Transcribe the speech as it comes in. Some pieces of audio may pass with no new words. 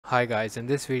Hi guys, in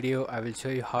this video I will show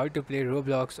you how to play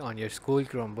Roblox on your school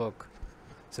Chromebook.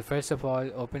 So first of all,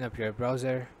 open up your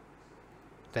browser,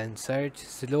 then search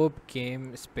slope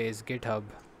game space GitHub.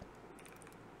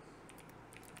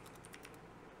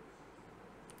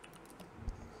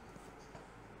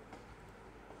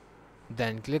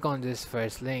 Then click on this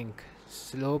first link,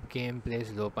 slope gameplay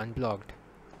slope unblocked.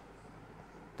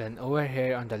 Then over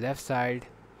here on the left side,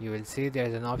 you will see there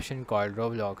is an option called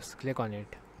Roblox. Click on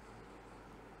it.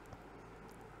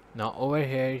 Now over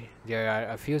here, there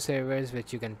are a few servers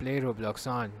which you can play Roblox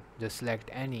on. Just select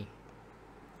any.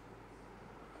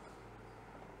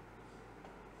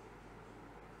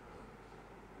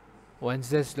 Once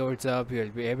this loads up, you will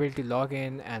be able to log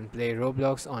in and play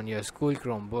Roblox on your school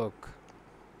Chromebook.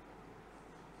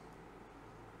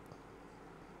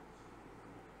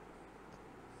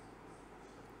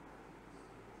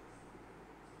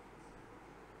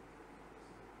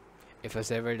 If a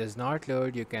server does not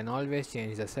load, you can always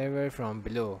change the server from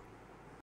below.